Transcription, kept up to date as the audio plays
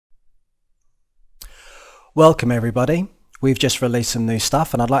Welcome everybody. We've just released some new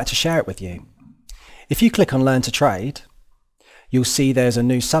stuff and I'd like to share it with you. If you click on Learn to Trade, you'll see there's a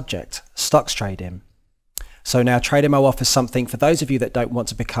new subject, stocks trading. So now Tradimo offers something for those of you that don't want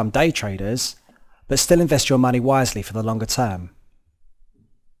to become day traders, but still invest your money wisely for the longer term.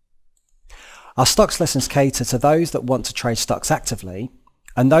 Our stocks lessons cater to those that want to trade stocks actively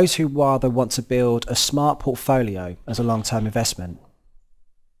and those who rather want to build a smart portfolio as a long-term investment.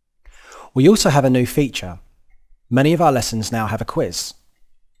 We also have a new feature. Many of our lessons now have a quiz.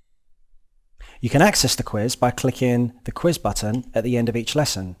 You can access the quiz by clicking the quiz button at the end of each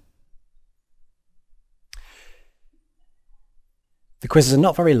lesson. The quizzes are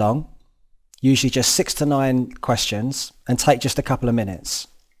not very long, usually just 6 to 9 questions, and take just a couple of minutes.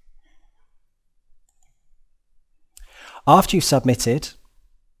 After you've submitted,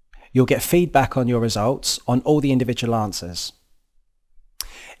 you'll get feedback on your results on all the individual answers.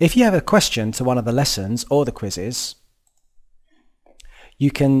 If you have a question to one of the lessons or the quizzes,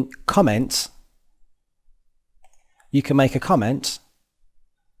 you can make a comment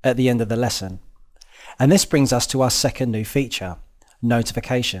at the end of the lesson. And this brings us to our second new feature,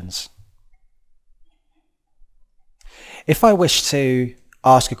 notifications. If I wish to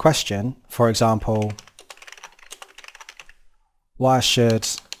ask a question, for example, why should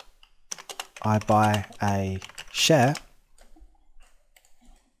I buy a share?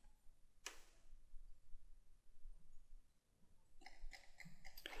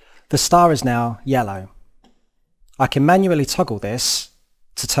 The star is now yellow. I can manually toggle this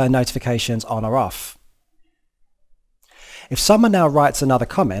to turn notifications on or off. If someone now writes another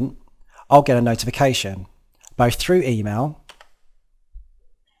comment, I'll get a notification, both through email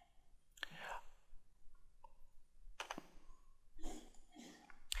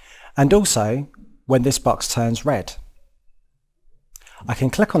and also when this box turns red. I can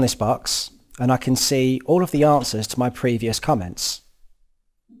click on this box and I can see all of the answers to my previous comments.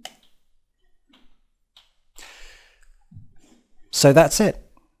 So that's it.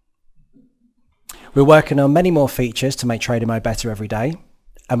 We're working on many more features to make Tradimo better every day,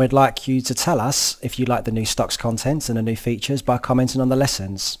 and we'd like you to tell us if you like the new stocks content and the new features by commenting on the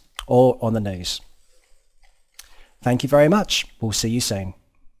lessons or on the news. Thank you very much. We'll see you soon.